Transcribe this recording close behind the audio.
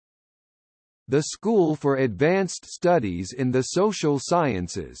The School for Advanced Studies in the Social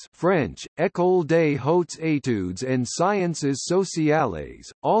Sciences French, École des Hautes Etudes and Sciences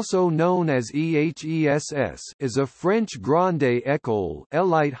Sociales, also known as EHESS, is a French grande école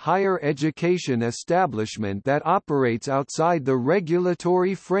elite higher education establishment that operates outside the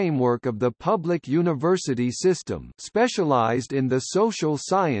regulatory framework of the public university system, specialized in the social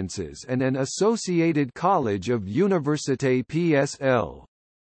sciences, and an associated college of Université PSL.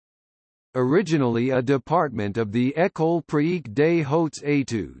 Originally a department of the École pratique des Hautes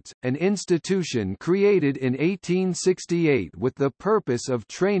Etudes, an institution created in 1868 with the purpose of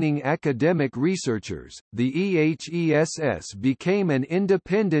training academic researchers, the EHESS became an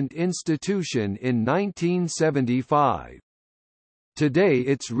independent institution in 1975. Today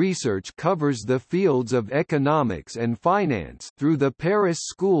its research covers the fields of economics and finance through the Paris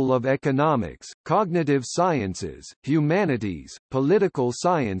School of Economics, Cognitive Sciences, Humanities, Political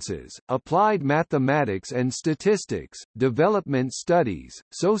Sciences, Applied Mathematics and Statistics, Development Studies,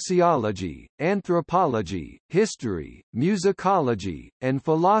 Sociology, Anthropology, History, Musicology, and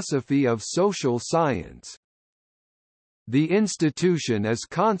Philosophy of Social Science. The institution is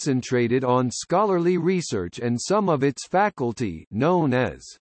concentrated on scholarly research, and some of its faculty, known as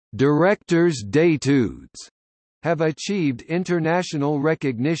directeurs d'études, have achieved international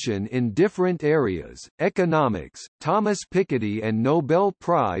recognition in different areas: economics, Thomas Piketty and Nobel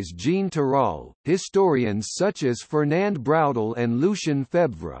Prize Jean Tirole, historians such as Fernand Braudel and Lucien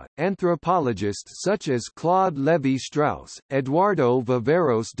Febvre, anthropologists such as Claude Lévi-Strauss, Eduardo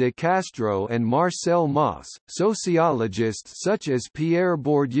Viveros de Castro and Marcel Mauss, sociologists such as Pierre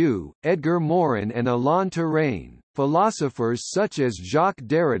Bourdieu, Edgar Morin and Alain Touraine, philosophers such as Jacques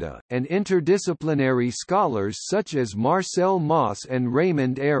Derrida, and interdisciplinary scholars such as Marcel Mauss and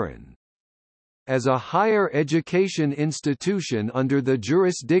Raymond Aron. As a higher education institution under the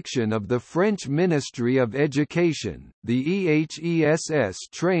jurisdiction of the French Ministry of Education, the EHESS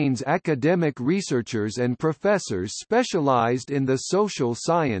trains academic researchers and professors specialized in the social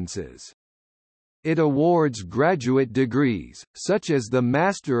sciences. It awards graduate degrees, such as the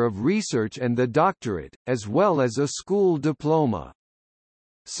Master of Research and the Doctorate, as well as a school diploma.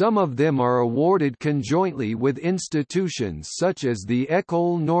 Some of them are awarded conjointly with institutions such as the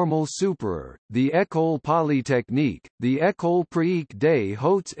École Normale Supérieure, the École Polytechnique, the École pratique des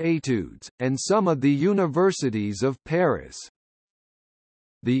Hautes Etudes, and some of the universities of Paris.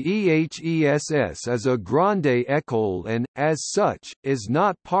 The EHESS is a grande école and, as such, is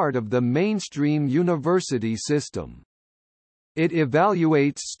not part of the mainstream university system. It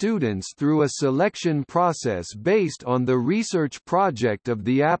evaluates students through a selection process based on the research project of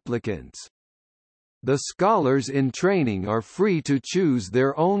the applicants. The scholars in training are free to choose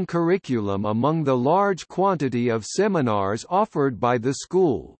their own curriculum among the large quantity of seminars offered by the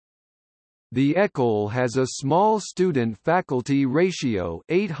school. The École has a small student-faculty ratio,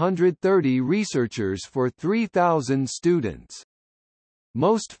 830 researchers for 3,000 students.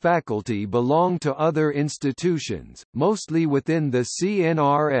 Most faculty belong to other institutions, mostly within the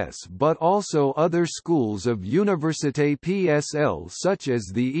CNRS, but also other schools of Université PSL such as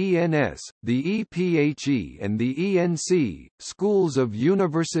the ENS, the EPHE and the ENC, schools of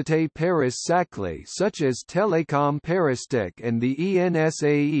Université Paris-Saclay such as Télécom Paristech and the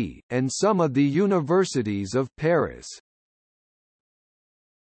ENSAE, and some of the universities of Paris.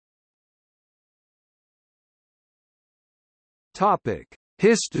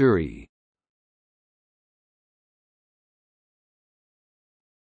 History.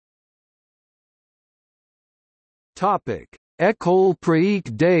 École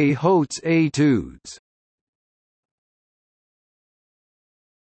pratique des Hautes Etudes.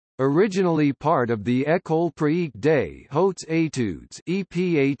 Originally part of the École pratique des Hautes Etudes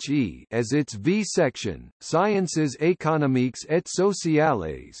 (EPHE) as its V-section, Sciences économiques et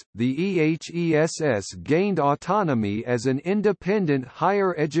sociales, the EHESS gained autonomy as an independent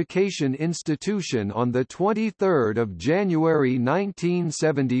higher education institution on 23 January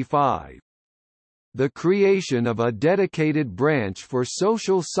 1975. The creation of a dedicated branch for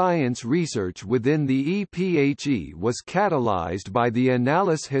social science research within the EPHE was catalyzed by the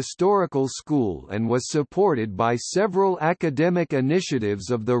Annales Historical School and was supported by several academic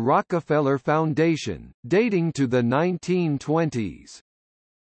initiatives of the Rockefeller Foundation, dating to the 1920s.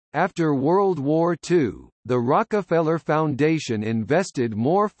 After World War II, the Rockefeller Foundation invested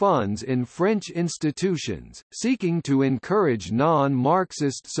more funds in French institutions, seeking to encourage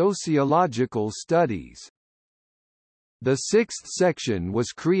non-Marxist sociological studies. The sixth section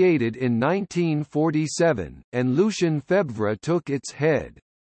was created in 1947, and Lucien Febvre took its head.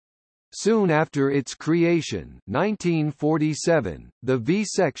 Soon after its creation 1947, the V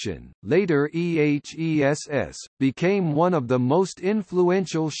section, later EHESS, became one of the most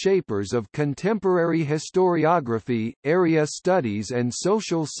influential shapers of contemporary historiography, area studies and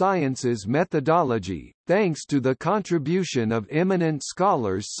social sciences methodology, thanks to the contribution of eminent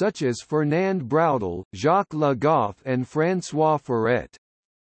scholars such as Fernand Braudel, Jacques Le Goff and François Furet.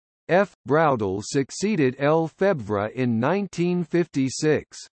 F. Braudel succeeded Lefebvre in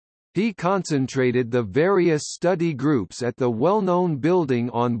 1956. He concentrated the various study groups at the well-known building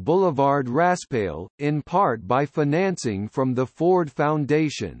on Boulevard Raspail, in part by financing from the Ford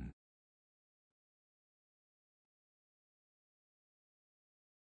Foundation.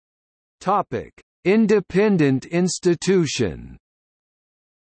 Topic: Independent institution.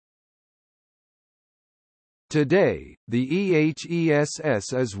 Today, the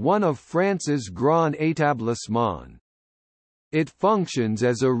EHESS is one of France's Grand Établissements. It functions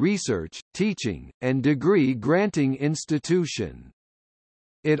as a research, teaching, and degree-granting institution.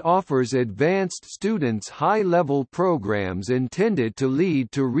 It offers advanced students high-level programs intended to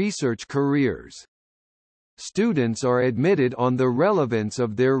lead to research careers. Students are admitted on the relevance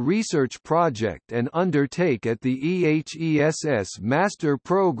of their research project and undertake at the EHESS master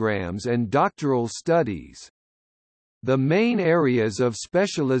programs and doctoral studies. The main areas of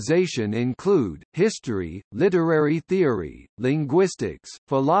specialization include, history, literary theory, linguistics,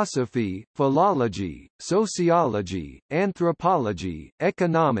 philosophy, philology, sociology, anthropology,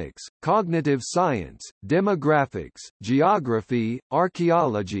 economics, cognitive science, demographics, geography,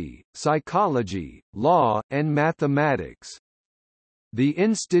 archaeology, psychology, law, and mathematics. The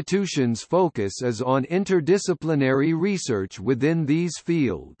institution's focus is on interdisciplinary research within these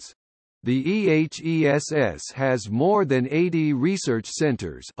fields. The EHESS has more than 80 research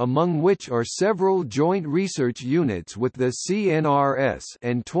centers, among which are several joint research units with the CNRS,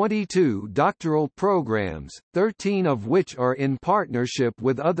 and 22 doctoral programs, 13 of which are in partnership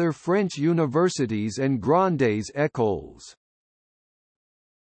with other French universities and grandes écoles.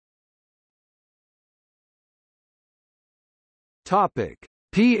 Topic: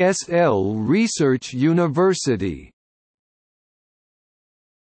 PSL Research University.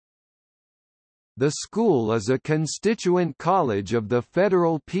 The school is a constituent college of the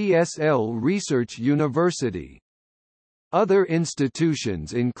Federal PSL Research University. Other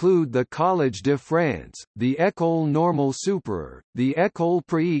institutions include the Collège de France, the École Normale Supérieure, the École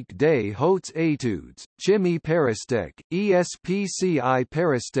pratique des Hautes Etudes, Chimie Paristech, ESPCI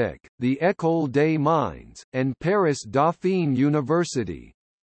Paristech, the École des Mines, and Paris Dauphine University.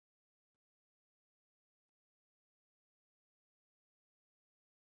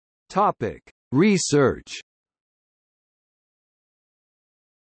 Topic: Research.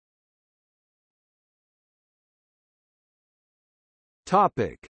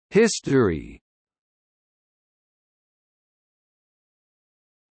 Topic: History.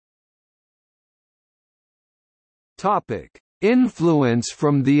 Topic: Influence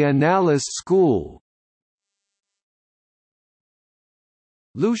from the Annales School.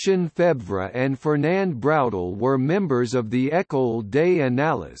 Lucien Febvre and Fernand Braudel were members of the École des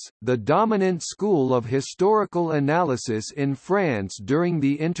Annales, the dominant school of historical analysis in France during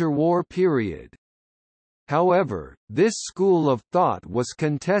the interwar period. However, this school of thought was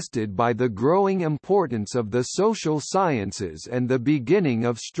contested by the growing importance of the social sciences and the beginning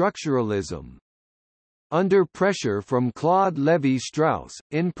of structuralism. Under pressure from Claude Lévi-Strauss,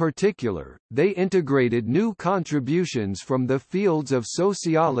 in particular, they integrated new contributions from the fields of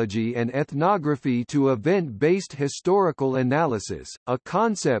sociology and ethnography to event-based historical analysis, a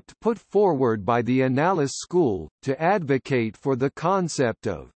concept put forward by the Annales School, to advocate for the concept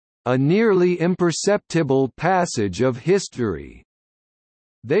of a nearly imperceptible passage of history.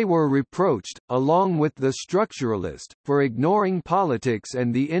 They were reproached, along with the structuralist, for ignoring politics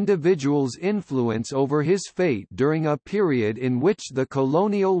and the individual's influence over his fate during a period in which the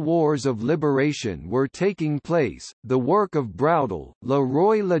colonial wars of liberation were taking place. The work of Braudel,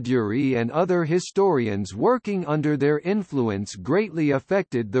 Leroy Ladurie, and other historians working under their influence greatly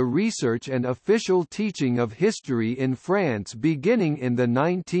affected the research and official teaching of history in France beginning in the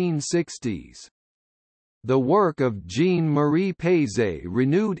 1960s. The work of Jean-Marie Pezet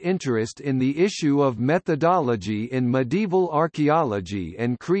renewed interest in the issue of methodology in medieval archaeology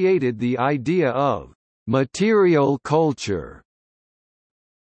and created the idea of material culture.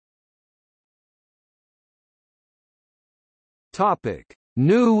 Topic: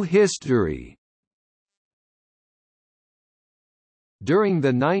 New history. During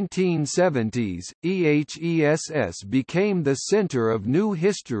the 1970s, EHESS became the center of new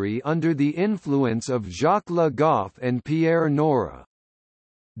history under the influence of Jacques Le Goff and Pierre Nora.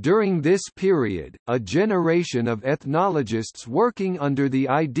 During this period, a generation of ethnologists working under the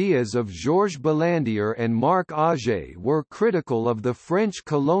ideas of Georges Balandier and Marc Auger were critical of the French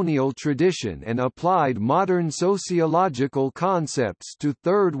colonial tradition and applied modern sociological concepts to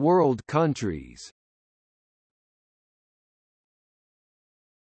Third World countries.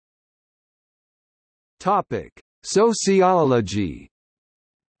 Topic: Sociology.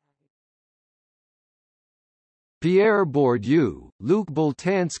 Pierre Bourdieu, Luc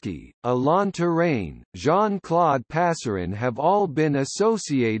Boltanski, Alain Touraine, Jean-Claude Passeron have all been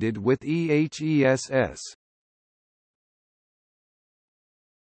associated with EHESS.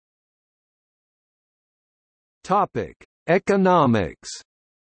 Topic: Economics.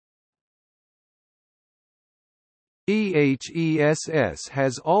 EHESS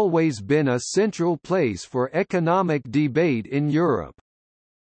has always been a central place for economic debate in Europe.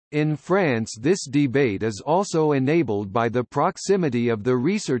 In France, this debate is also enabled by the proximity of the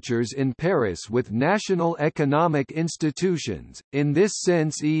researchers in Paris with national economic institutions. In this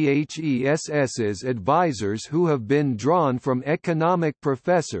sense, EHESS's advisors who have been drawn from economic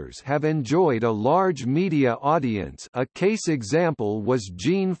professors have enjoyed a large media audience. A case example was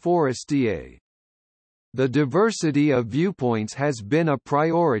Jean Forestier. The diversity of viewpoints has been a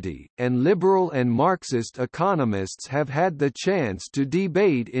priority, and liberal and Marxist economists have had the chance to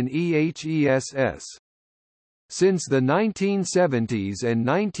debate in EHESS. Since the 1970s and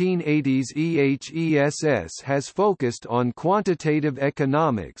 1980s, EHESS has focused on quantitative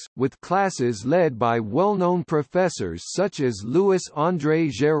economics, with classes led by well-known professors such as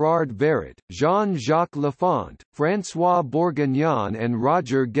Louis-André Gérard Verret, Jean-Jacques Lafont, François Bourguignon and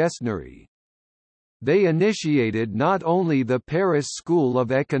Roger Guesnery. They initiated not only the Paris School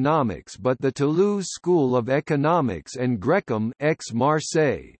of Economics but the Toulouse School of Economics and Grecum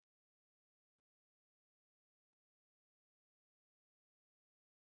Aix-Marseille.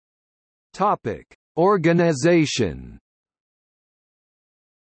 Topic: Organization.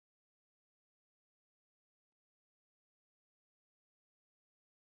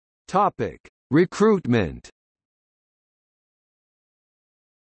 Topic: Recruitment.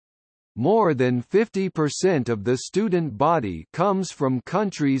 More than 50% of the student body comes from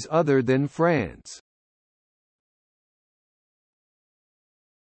countries other than France.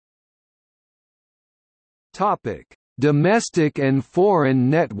 Topic: Domestic and foreign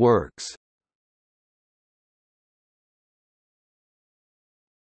networks.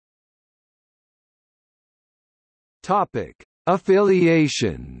 Topic: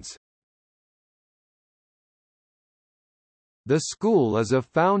 Affiliations. The school is a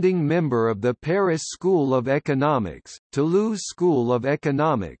founding member of the Paris School of Economics, Toulouse School of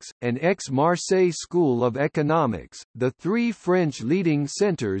Economics, and Aix-Marseille School of Economics, the three French leading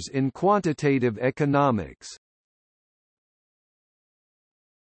centers in quantitative economics.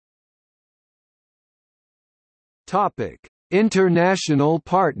 Topic: International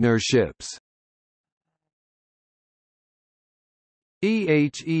partnerships.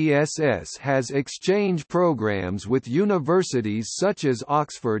 EHESS has exchange programs with universities such as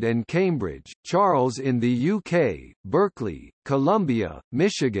Oxford and Cambridge, Charles in the UK, Berkeley, Columbia,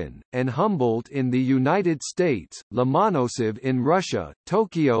 Michigan, and Humboldt in the United States, Lomonosov in Russia,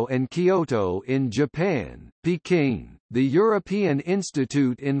 Tokyo and Kyoto in Japan, Peking, the European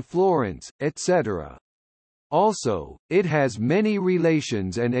Institute in Florence, etc. Also, it has many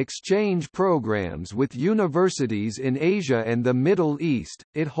relations and exchange programs with universities in Asia and the Middle East.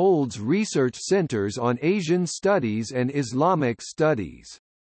 It holds research centers on Asian studies and Islamic studies.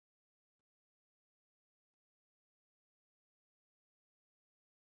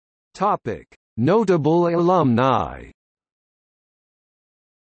 Topic: Notable alumni.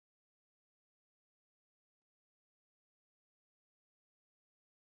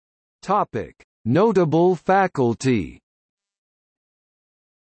 Topic: Notable faculty.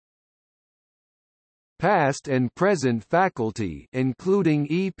 Past and present faculty including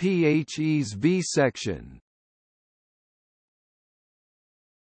EPHE's V section.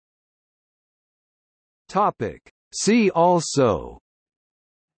 Topic: See also: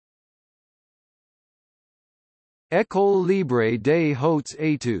 École libre des Hautes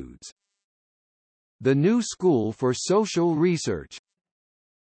Etudes, the New School for Social Research,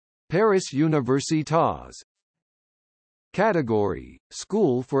 Paris Universitas. Category: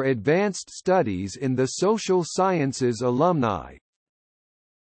 School for Advanced Studies in the Social Sciences Alumni.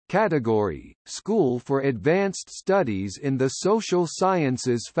 Category: School for Advanced Studies in the Social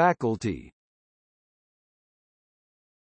Sciences Faculty.